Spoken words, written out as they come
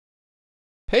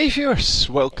Hey viewers,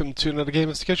 welcome to another game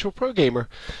of the Casual Pro Gamer.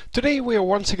 Today we are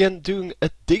once again doing a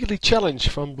daily challenge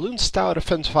from Bloons Tower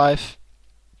Defense 5.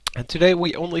 And today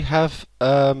we only have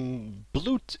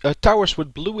towers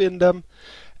with blue in them,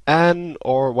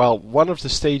 well, one of the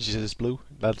stages is blue,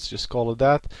 let's just call it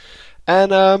that.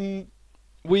 And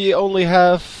we only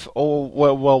have,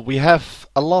 we have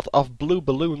a lot of blue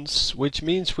balloons, which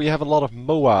means we have a lot of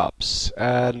Moabs.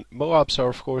 And Moabs are,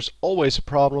 of course, always a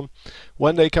problem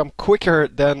when they come quicker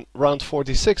than round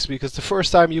 46, because the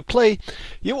first time you play,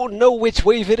 you won't know which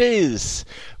wave it is.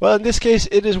 Well, in this case,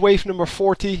 it is wave number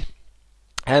 40.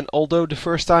 And although the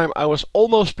first time I was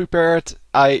almost prepared,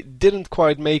 I didn't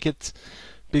quite make it,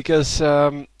 because,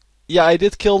 yeah, I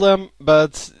did kill them,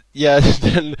 but yeah,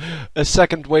 then a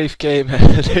second wave came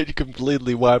and they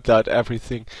completely wiped out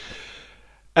everything.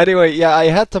 Anyway, yeah, I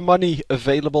had the money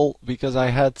available because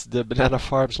I had the banana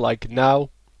farms like now,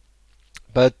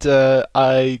 but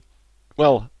I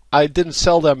didn't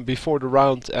sell them before the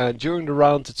round, and during the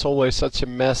round it's always such a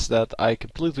mess that I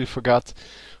completely forgot.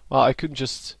 Well, I couldn't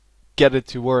just get it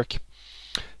to work.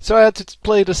 So I had to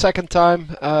play the second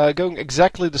time, going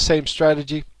exactly the same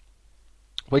strategy,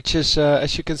 which is,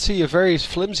 as you can see, a very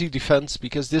flimsy defense,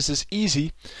 because this is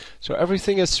easy, so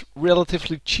everything is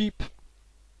relatively cheap.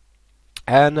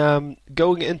 And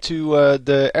going into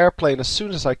the airplane as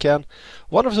soon as I can.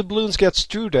 One of the balloons gets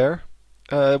through there,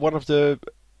 one of the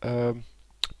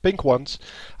pink ones.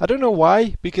 I don't know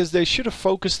why, because they should have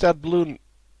focused that balloon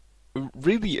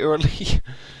really early,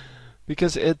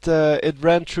 because it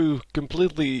ran through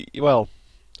completely, well,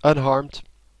 unharmed.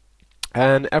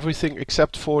 And everything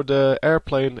except for the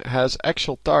airplane has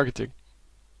actual targeting.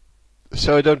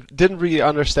 So I didn't really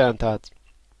understand that.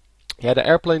 Yeah, the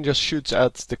airplane just shoots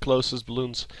at the closest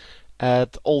balloons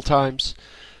at all times.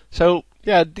 So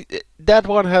yeah, that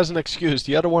one has an excuse.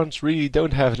 The other ones really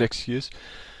don't have an excuse.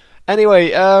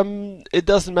 Anyway, it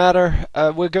doesn't matter.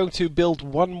 We're going to build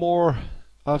one more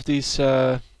of these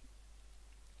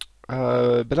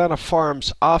banana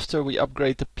farms after we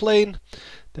upgrade the plane.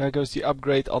 There goes the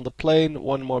upgrade on the plane.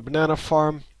 One more banana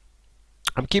farm.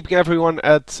 I'm keeping everyone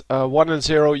at 1 and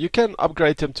 0. You can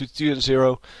upgrade them to 2 and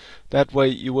 0. That way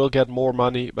you will get more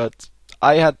money, but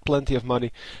I had plenty of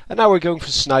money. And now we're going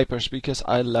for snipers, because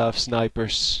I love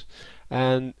snipers.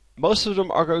 And most of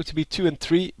them are going to be 2 and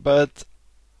 3, but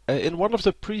in one of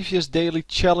the previous daily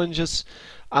challenges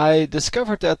I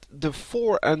discovered that the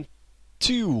 4 and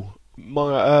 2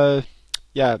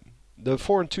 the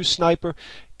 4 and 2 sniper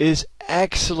is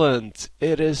excellent.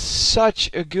 It is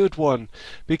such a good one,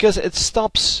 because it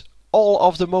stops all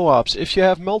of the Moabs. If you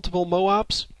have multiple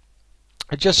Moabs,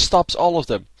 it just stops all of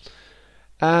them.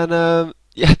 And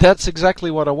yeah, that's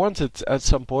exactly what I wanted at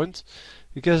some point,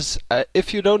 because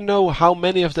if you don't know how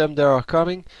many of them there are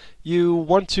coming, you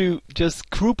want to just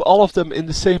group all of them in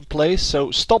the same place. So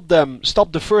stop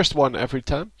the first one every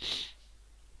time.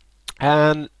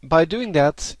 And by doing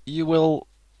that, you will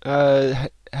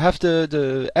have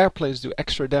the airplanes do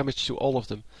extra damage to all of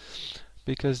them,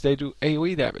 because they do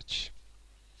AoE damage.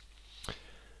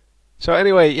 So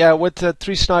anyway, yeah, with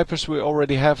 3 snipers we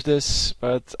already have this,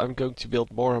 but I'm going to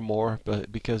build more and more,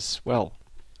 because, well,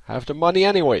 I have the money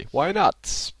anyway, why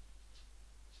not?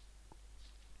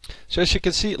 So as you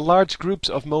can see, large groups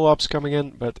of Moabs coming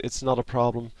in, but it's not a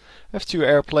problem. I have 2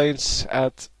 airplanes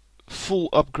at full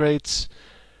upgrades,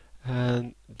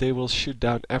 and they will shoot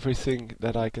down everything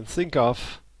that I can think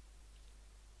of.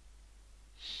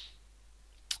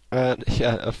 And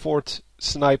yeah, a 4th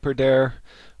sniper there.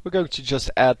 We're going to just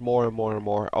add more and more and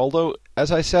more. Although,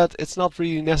 as I said, it's not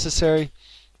really necessary,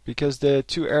 because the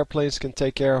 2 airplanes can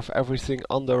take care of everything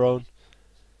on their own.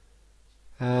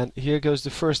 And here goes the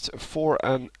first 4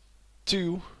 and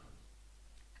 2.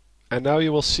 And now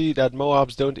you will see that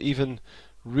Moabs don't even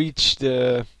reach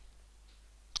the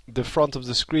front of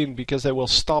the screen, because they will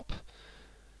stop.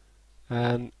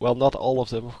 And, well, not all of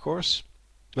them, of course,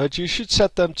 but you should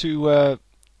set them to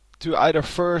either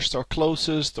first or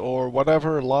closest or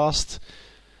whatever, last.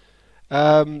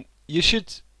 You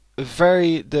should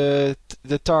vary the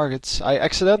targets. I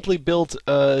accidentally built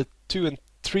 2 and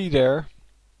 3 there,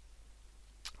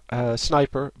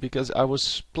 sniper, because I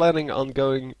was planning on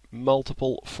going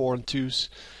multiple 4 and 2s.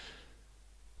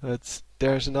 But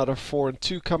there's another 4 and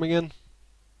 2 coming in.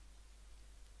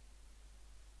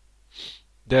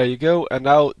 There you go, and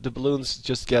now the balloons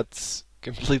just get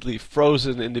completely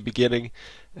frozen in the beginning.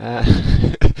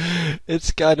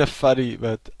 It's kind of funny,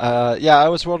 but yeah, I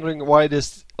was wondering why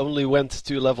this only went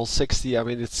to level 60. I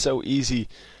mean, it's so easy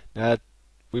that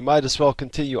we might as well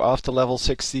continue after level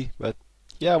 60, but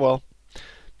yeah, well,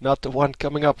 not the one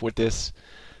coming up with this.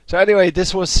 So anyway,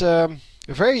 this was a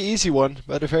very easy one,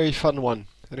 but a very fun one.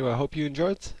 Anyway, I hope you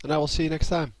enjoyed, and I will see you next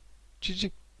time.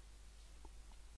 GG.